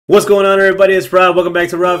What's going on, everybody? It's Rob. Welcome back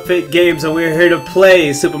to RobFigGames, and we're here to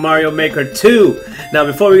play Super Mario Maker 2. Now,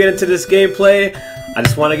 before we get into this gameplay, I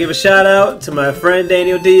just want to give a shout out to my friend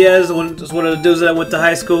Daniel DIAZ, one of the dudes that I went to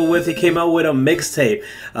high school with. He came out with a mixtape.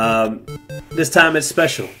 This time it's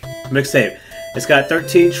special. Mixtape. It's got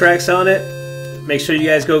 13 tracks on it. Make sure you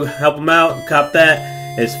guys go help him out. Cop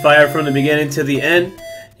that. It's fire from the beginning to the end.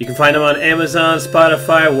 You can find him on Amazon,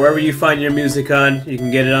 Spotify, wherever you find your music on. You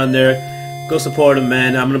can get it on there. Go support him,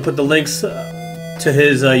 man. I'm going to put the links to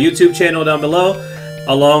his YouTube channel down below,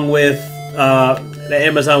 along with the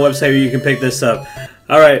Amazon website where you can pick this up.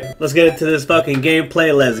 Alright, let's get into this fucking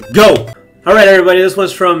gameplay. Let's go! Alright, everybody, this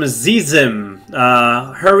one's from Zizim.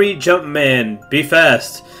 Hurry, Jump Man, Be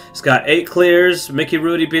Fast. It's got 8 clears. Mickey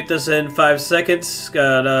Rudy beat this in 5 seconds. It's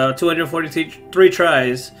got 243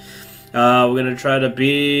 tries. We're going to try to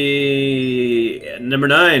be number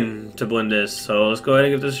 9 to win this. So let's go ahead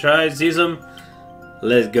and give this a try. Zizim,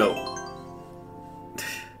 let's go.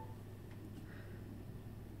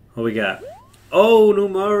 What we got? Oh, new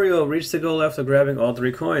Mario. Reach the goal after grabbing all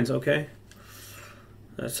 3 coins. Okay.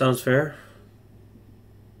 That sounds fair.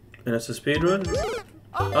 And it's a speed run?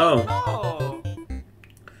 Oh.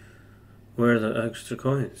 Where are the extra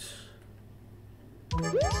coins?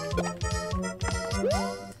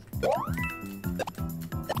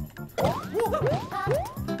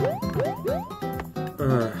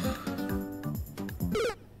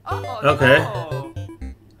 Okay. I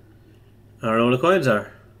don't know what the coins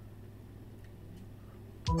are.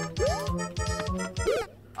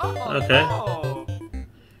 Okay.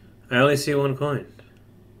 I only see 1 coin.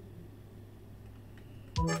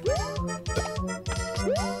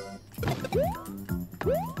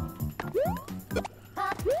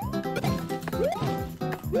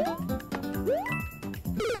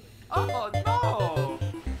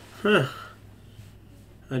 Huh.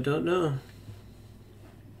 I don't know.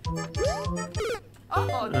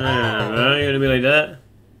 You're gonna be like that?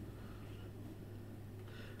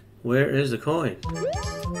 Where is the coin?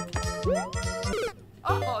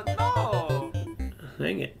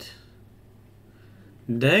 Dang it.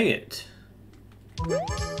 Dang it.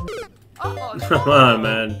 Come on,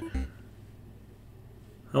 man.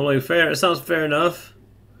 Only fair. It sounds fair enough.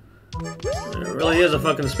 It really is a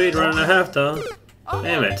fucking speed run and a half, though.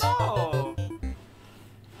 Damn it.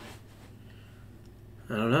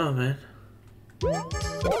 I don't know, man.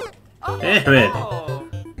 Damn it.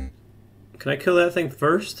 Can I kill that thing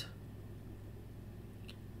first?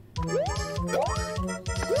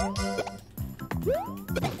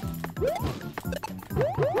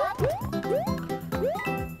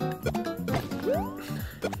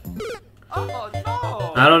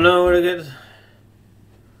 I don't know where to get.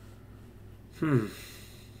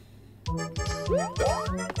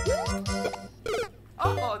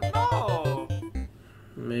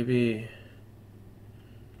 Maybe.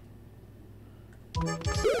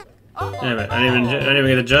 Damn it! I didn't even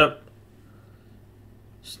get a jump.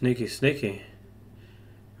 Sneaky, sneaky.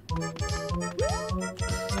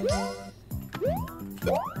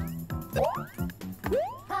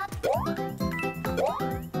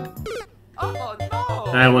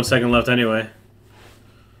 I had 1 second left anyway.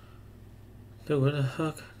 Dude, what the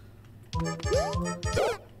fuck?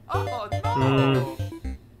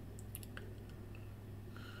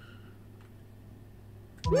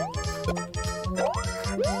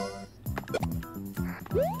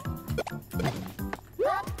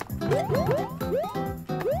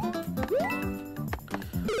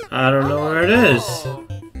 I don't know where it is.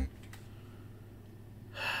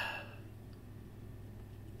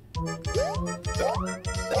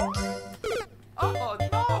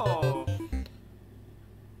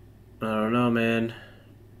 I don't know, man.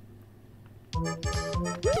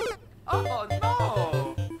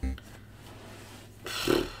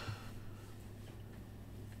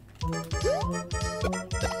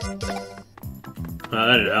 That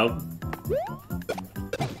didn't help.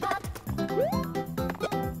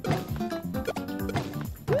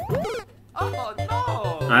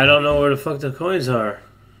 I don't know where the fuck the coins are.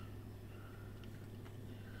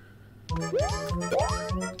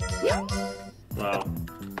 Wow.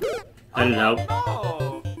 That didn't help.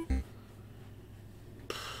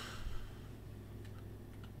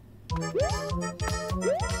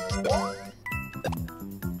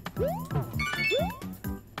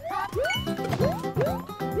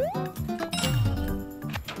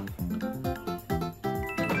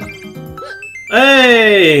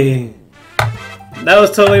 Hey! That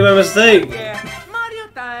was totally my mistake. Mario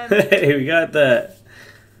time. Hey, we got that.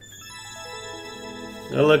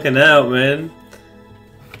 They're looking out, man.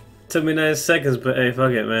 Took me 9 seconds, but hey,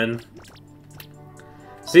 fuck it, man.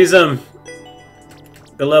 See some.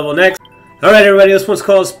 the level next. Alright everybody, this one's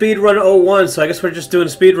called Speedrun 01, so I guess we're just doing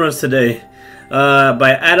speedruns today.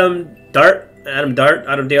 By Adam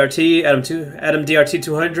DRT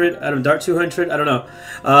 200, Adam Dart 200, I don't know.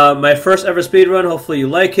 My first ever speedrun, hopefully you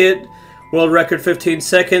like it. World record 15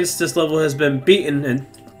 seconds. This level has been beaten in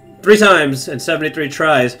 3 times in 73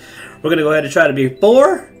 tries. We're gonna go ahead and try to beat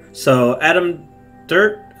 4. So Adam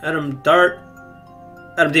DRT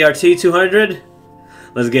 200.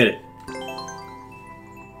 Let's get it.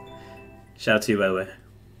 Shout out to you, by the way.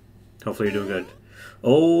 Hopefully you're doing good.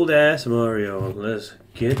 Old ass Mario. Let's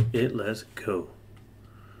get it. Let's go.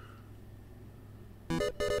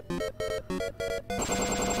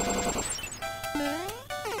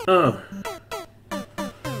 Oh.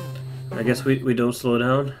 I guess we don't slow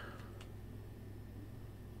down.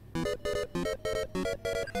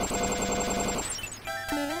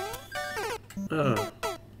 Oh.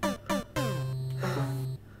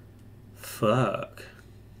 Fuck.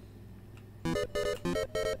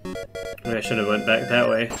 I should have went back that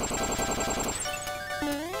way.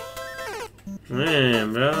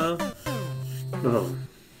 Man, bro. Oh.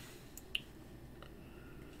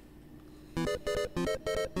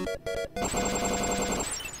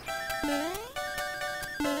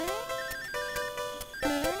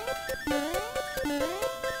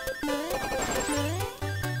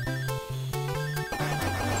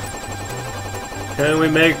 Can we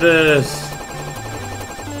make this?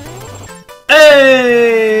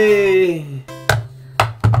 Hey!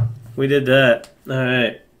 We did that.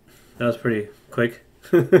 Alright. That was pretty quick.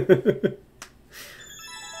 Hey,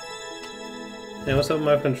 what's up with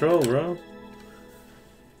my control, bro?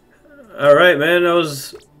 Alright, man. That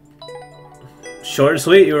was short and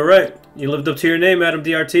sweet. You were right. You lived up to your name, Adam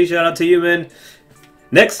DRT. Shout out to you, man.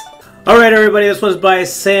 Next. Alright, everybody. This one's by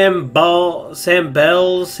Sam Balls kind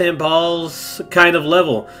of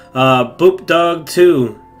level. Boop Dog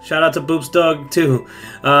 2. Shout out to Boops Dog 2.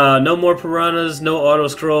 No more piranhas, no auto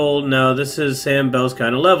scroll. Now this is Sam Bell's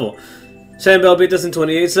kind of level. Sam Bell beat this in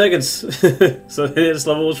 28 seconds. So this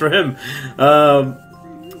level was for him.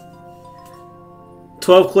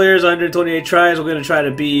 12 clears, 128 tries. We're gonna try to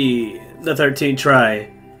be the 13th try.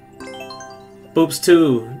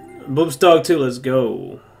 Boops Dog 2, let's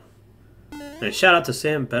go. And shout out to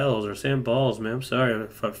Sam Bells or Sam Balls, man. I'm sorry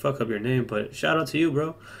if I fuck up your name, but shout out to you,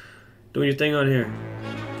 bro. Doing your thing on here.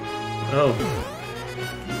 Oh.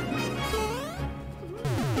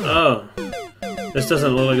 Oh. This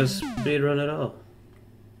doesn't look like a speed run at all.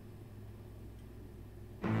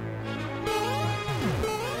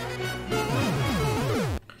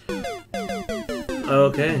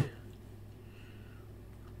 Okay.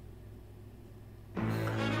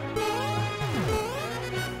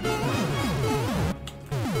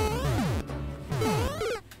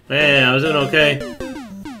 Man, I was doing okay.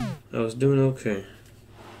 I was doing okay.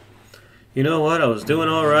 You know what? I was doing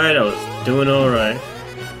alright. I was doing alright.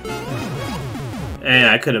 Hey,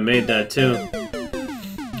 I could have made that too.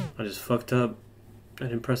 I just fucked up. I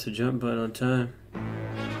didn't press the jump button on time.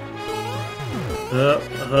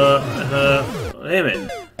 Damn it.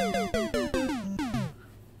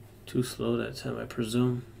 Too slow that time, I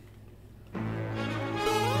presume.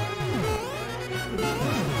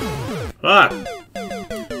 Fuck!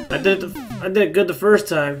 I did it good the first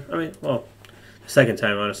time. I mean, well, the second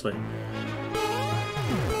time, honestly.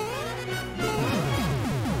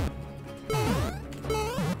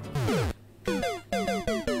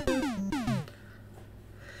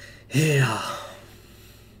 Yeah.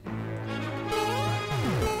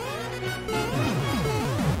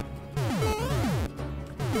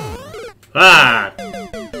 Ah!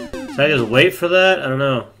 Should I just wait for that? I don't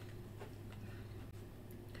know.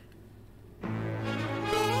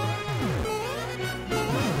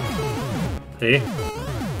 See?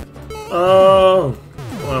 Oh!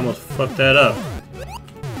 I almost fucked that up.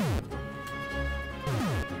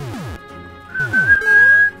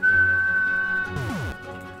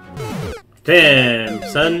 Damn,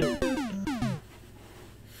 son.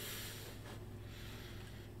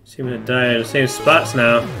 Seem to die in the same spots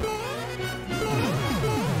now.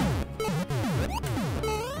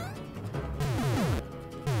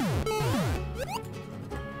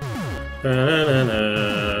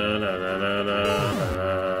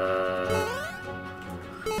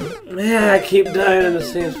 Yeah, I keep dying in the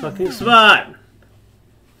same fucking spot.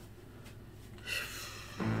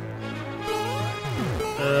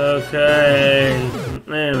 Okay.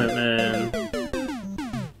 Damn it, man.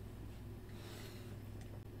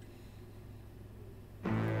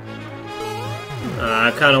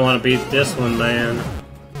 I kind of want to beat this one, man.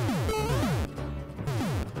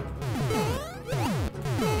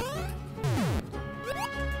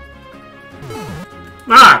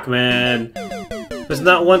 Ah! Fuck, man. It's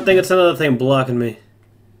not one thing, it's another thing blocking me.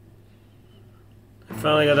 I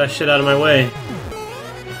finally got that shit out of my way.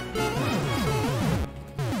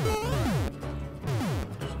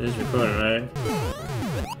 It is recording, right?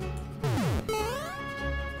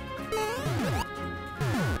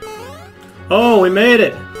 Oh, we made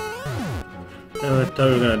it! I thought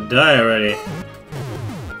we were gonna die already.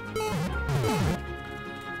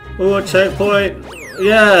 Ooh, a checkpoint!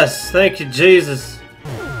 Yes! Thank you, Jesus!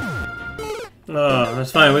 Oh,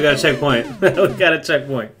 that's fine, we got a checkpoint. We got a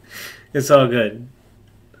checkpoint. It's all good.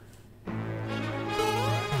 I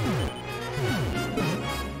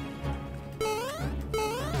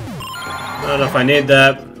don't know if I need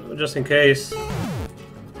that, just in case.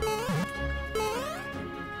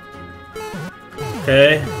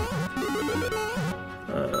 Okay.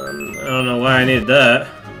 I don't know why I needed that.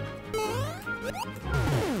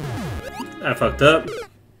 I fucked up.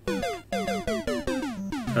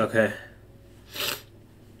 Okay.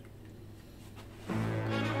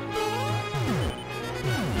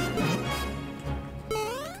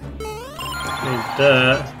 Need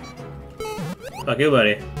that. Fuck you,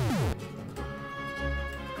 buddy.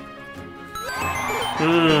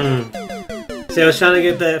 See, I was trying to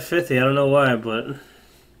get that 50. I don't know why, but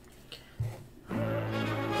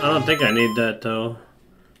I don't think I need that though.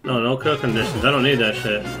 No, no kill conditions. I don't need that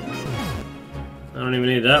shit. I don't even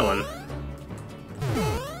need that one.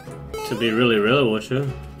 To be really real with you.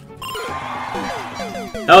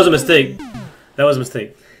 That was a mistake. That was a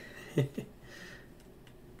mistake.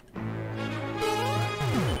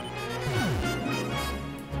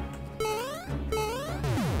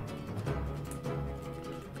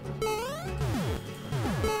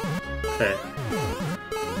 Okay.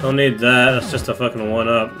 Don't need that, that's just a fucking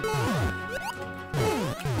one-up.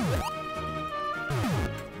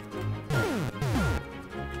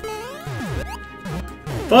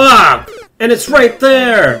 Fuck! And it's right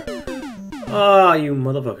there! Ah, oh, you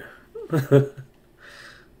motherfucker.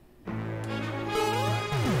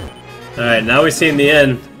 Alright, now we've seen the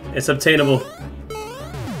end. It's obtainable.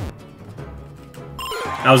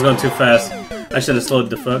 I was going too fast. I should have slowed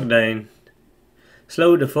the fuck down.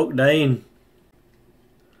 Slow the fuck down.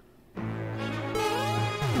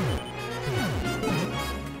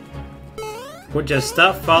 Would you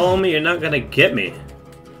stop following me? You're not gonna get me.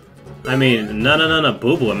 I mean, no,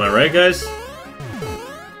 boo-boo. Am I right, guys?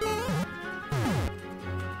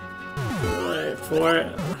 Alright, for it.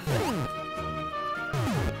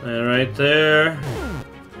 And right there.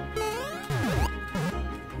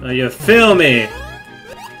 Now you feel me?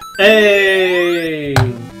 Hey!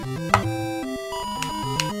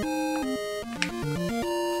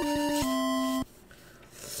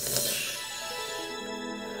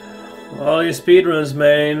 All your speedruns,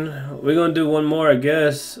 man. We're gonna do one more, I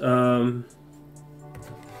guess.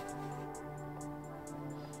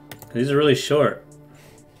 These are really short.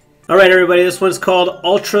 Alright, everybody, this one's called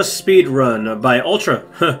Ultra Speedrun by Ultra.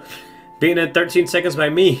 Beaten in 13 seconds by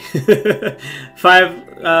me.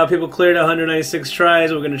 5 people cleared 196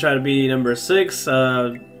 tries. We're gonna try to be number 6.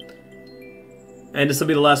 And this will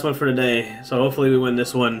be the last one for today. So hopefully we win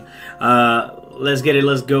this one. Let's get it.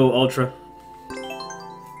 Let's go, Ultra.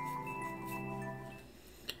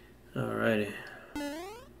 Alrighty.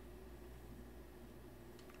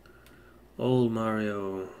 Old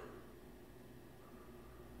Mario.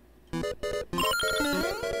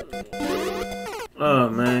 Oh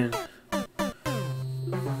man.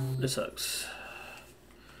 This sucks.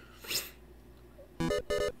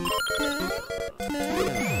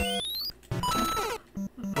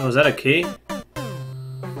 Oh, is that a key?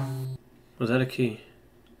 Was that a key?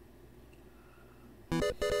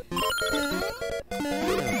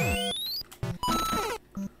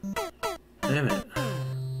 Damn it.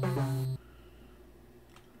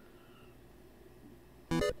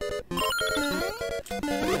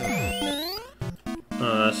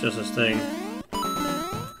 Oh, that's just this thing.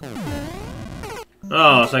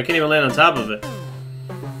 Oh, so I can't even land on top of it.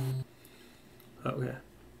 Okay.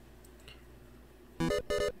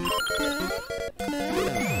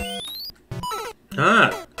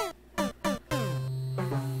 Ah!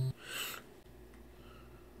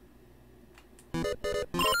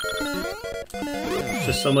 There's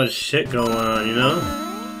just so much shit going on, you know?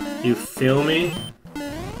 You feel me?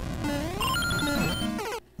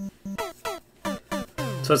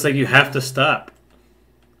 So it's like you have to stop.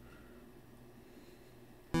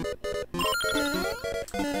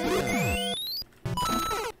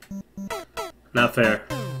 Not fair.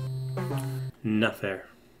 Not fair.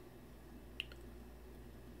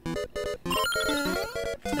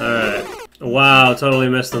 Alright. Wow, totally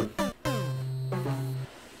missed him.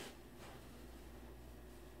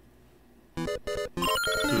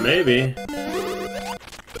 Maybe.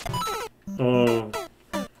 Oh.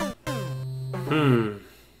 Hmm.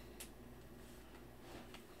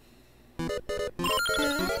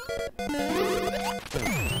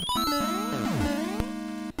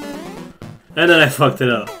 And then I fucked it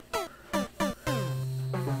up.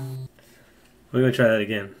 We're gonna try that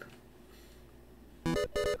again.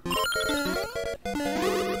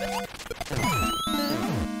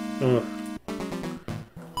 Oh.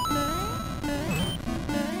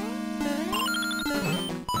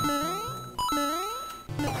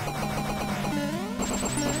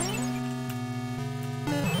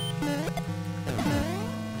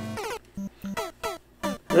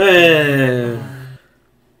 Man.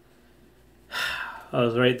 I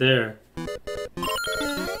was right there.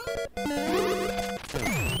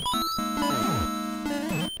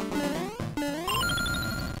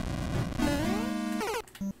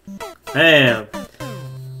 Damn.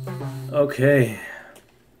 Okay.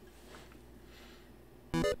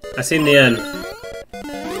 I seen the end.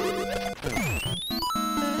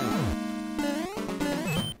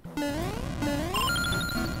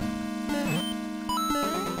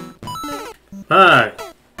 Hi.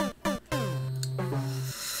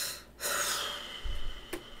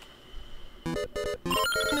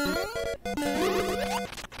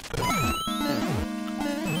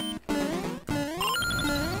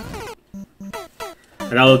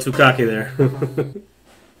 I got a little too cocky there. Let's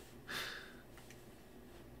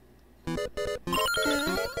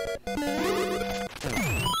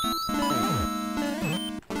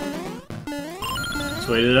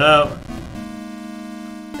wait it out.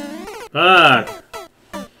 Ah!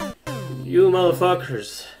 You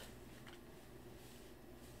motherfuckers.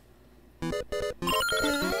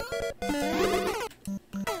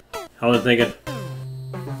 I was thinking.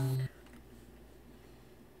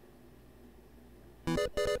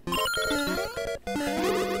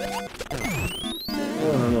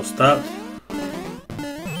 Oh, no, stopped.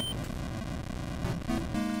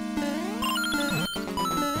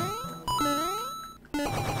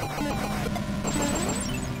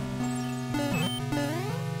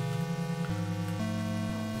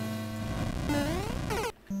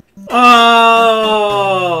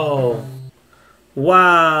 Oh!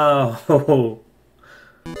 Wow! Oh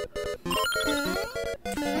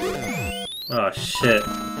shit.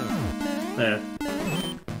 There.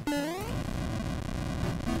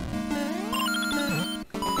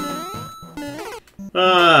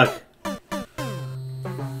 Fuck!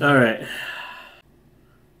 Alright.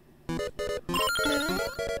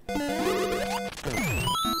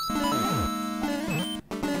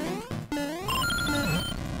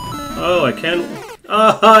 Oh, I can't.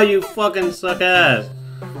 Oh, you fucking suck ass!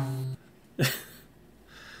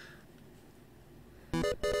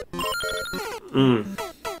 I'm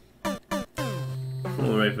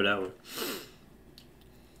ready for that one.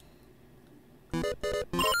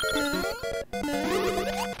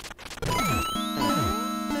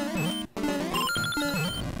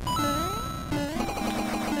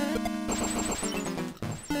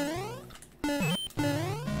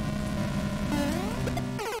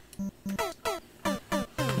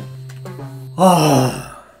 Oh.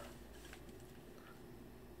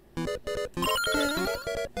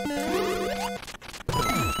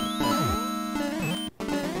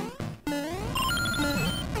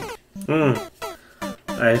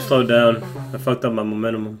 I slowed down. I fucked up my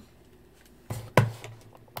momentum.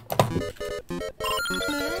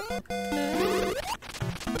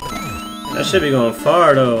 That should be going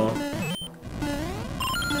far though.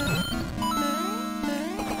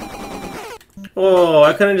 Oh,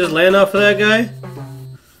 I couldn't just land off of that guy?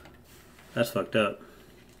 That's fucked up.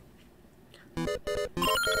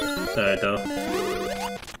 It's alright though.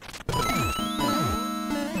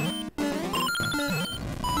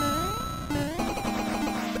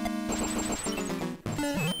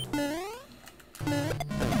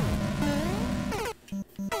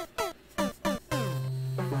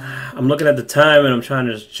 I'm looking at the time and I'm trying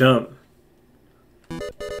to just jump.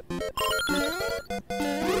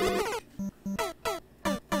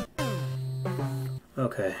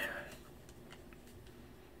 Okay.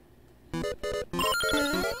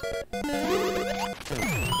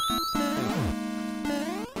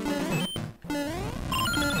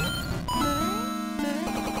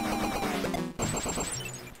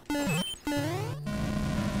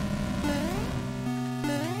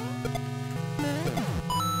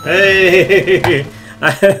 Hey!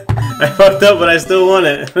 I fucked up, but I still won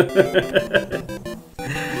it.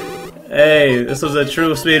 Hey, this was a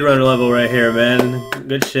true speedrun level right here, man.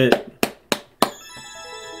 Good shit.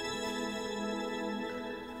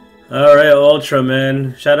 Alright, Ultra,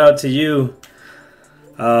 man. Shout out to you.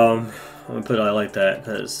 I'm gonna put I like that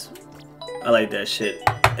because I like that shit.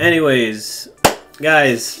 Anyways,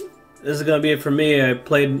 guys, this is gonna be it for me. I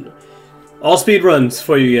played all speed runs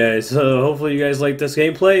for you guys, so hopefully you guys like this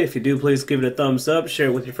gameplay. If you do, please give it a thumbs up, share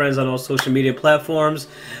it with your friends on all social media platforms.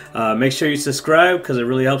 Make sure you subscribe because it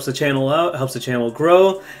really helps the channel out, helps the channel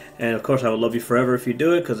grow, and of course I would love you forever if you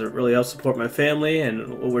do it because it really helps support my family and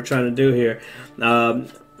what we're trying to do here.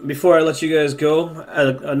 Before I let you guys go,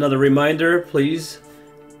 another reminder, please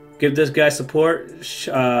give this guy support.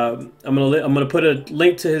 I'm gonna put a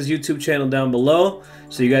link to his YouTube channel down below,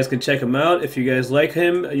 so you guys can check him out. If you guys like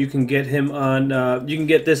him, you can get him on. You can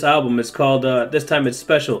get this album. It's called This Time It's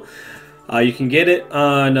Special. You can get it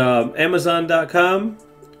on Amazon.com.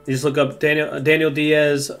 You just look up Daniel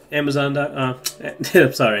Diaz Amazon.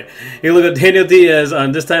 I'm sorry. You look up Daniel Diaz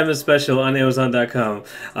on This Time It's Special on Amazon.com.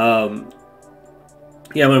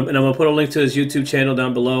 Yeah, I'm gonna put a link to his YouTube channel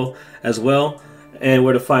down below as well, and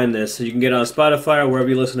where to find this. So you can get it on Spotify or wherever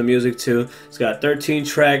you listen to music to. It's got 13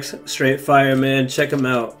 tracks, straight fire, man. Check them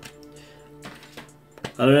out.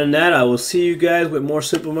 Other than that, I will see you guys with more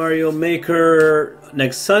Super Mario Maker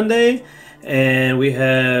next Sunday, and we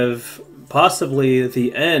have possibly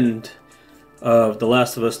the end of The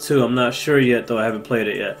Last of Us 2. I'm not sure yet, though. I haven't played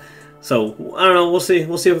it yet. So I don't know. We'll see.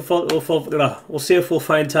 We'll see if we'll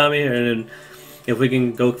find Tommy, and then if we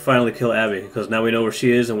can go finally kill Abby, because now we know where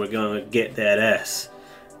she is and we're gonna get that ass.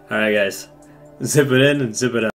 Alright guys, zip it in and zip it out.